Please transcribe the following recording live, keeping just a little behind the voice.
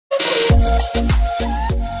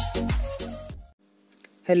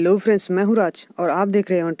Hello friends, मैं हूँ राज और आप देख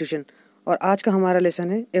रहे हैं aonetuition। और आज का हमारा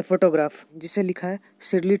लेसन है ए फोटोग्राफ, जिसे लिखा है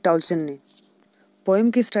सिडली टाउलसन ने।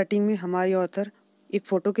 पोएम की स्टार्टिंग में हमारी ऑथर एक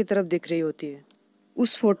फ़ोटो की तरफ देख रही होती है।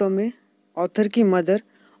 उस फोटो में ऑथर की मदर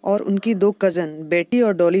और उनकी दो कज़न बेटी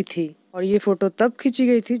और डॉली थी। और ये फ़ोटो तब खींची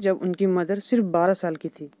गई थी जब उनकी मदर सिर्फ 12 साल की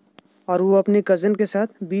थी और वो अपने कज़न के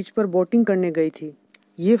साथ बीच पर बोटिंग करने गई थी।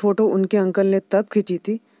 ये फ़ोटो उनके अंकल ने तब खींची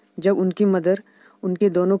थी जब उनकी मदर उनके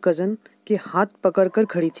दोनों कज़न के हाथ पकड़कर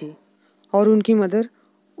खड़ी थी और उनकी मदर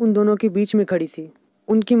उन दोनों के बीच में खड़ी थी।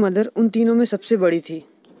 उनकी मदर उन तीनों में सबसे बड़ी थी।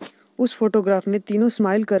 उस फोटोग्राफ में तीनों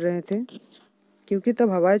स्माइल कर रहे थे क्योंकि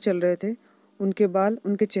तब हवाएं चल रहे थे। उनके बाल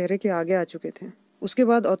उनके चेहरे के आगे आ चुके थे। उसके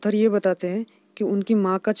बाद ऑथर ये बताते हैं कि उनकी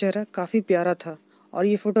माँ का चेहरा काफ़ी प्यारा था और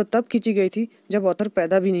ये फ़ोटो तब खींची गई थी जब ऑथर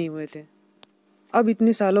पैदा भी नहीं हुए थे। अब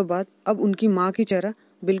इतने सालों बाद अब उनकी माँ की चेहरा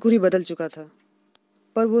बिल्कुल ही बदल चुका था,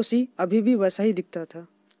 पर वो सी अभी भी वैसा ही दिखता था।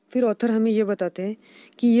 फिर ऑथर हमें ये बताते हैं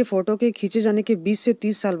कि ये फ़ोटो के खींचे जाने के 20 से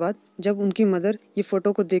 30 साल बाद जब उनकी मदर ये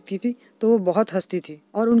फ़ोटो को देखती थी तो वो बहुत हंसती थी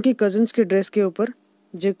और उनकी कज़न्स के ड्रेस के ऊपर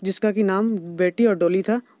जिसका कि नाम बेटी और डॉली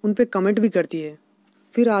था, उन पे कमेंट भी करती है।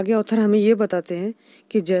 फिर आगे ऑथर हमें ये बताते हैं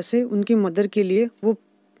कि जैसे उनकी मदर के लिए वो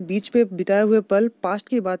बीच पे बिताए हुए पल पास्ट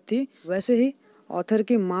की बात थी, वैसे ही ऑथर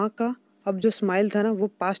की माँ का अब जो स्माइल था ना, वो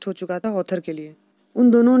पास्ट हो चुका था ऑथर के लिए।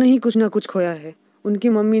 उन दोनों ने ही कुछ ना कुछ खोया है। उनकी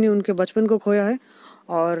मम्मी ने उनके बचपन को खोया है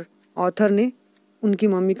और ऑथर ने उनकी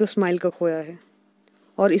मम्मी को स्माइल को खोया है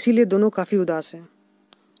और इसीलिए दोनों काफ़ी उदास हैं।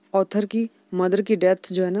 ऑथर की मदर की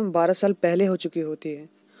डेथ जो है ना 12 साल पहले हो चुकी होती है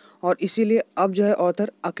और इसीलिए अब जो है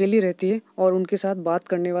ऑथर अकेली रहती है और उनके साथ बात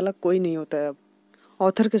करने वाला कोई नहीं होता है। अब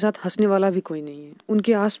ऑथर के साथ हंसने वाला भी कोई नहीं है।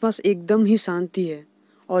 उनके आसपास एकदम ही शांति है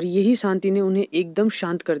और यही शांति ने उन्हें एकदम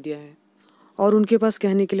शांत कर दिया है और उनके पास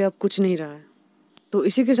कहने के लिए अब कुछ नहीं रहा है। तो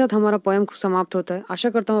इसी के साथ हमारा पोएम समाप्त होता है। आशा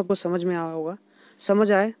करता हूँ आपको समझ में आया होगा।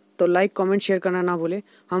 समझ आए तो लाइक, कमेंट, शेयर करना ना भूलें।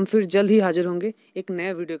 हम फिर जल्द ही हाजिर होंगे एक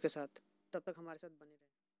नए वीडियो के साथ। तब तक हमारे साथ बने रहें।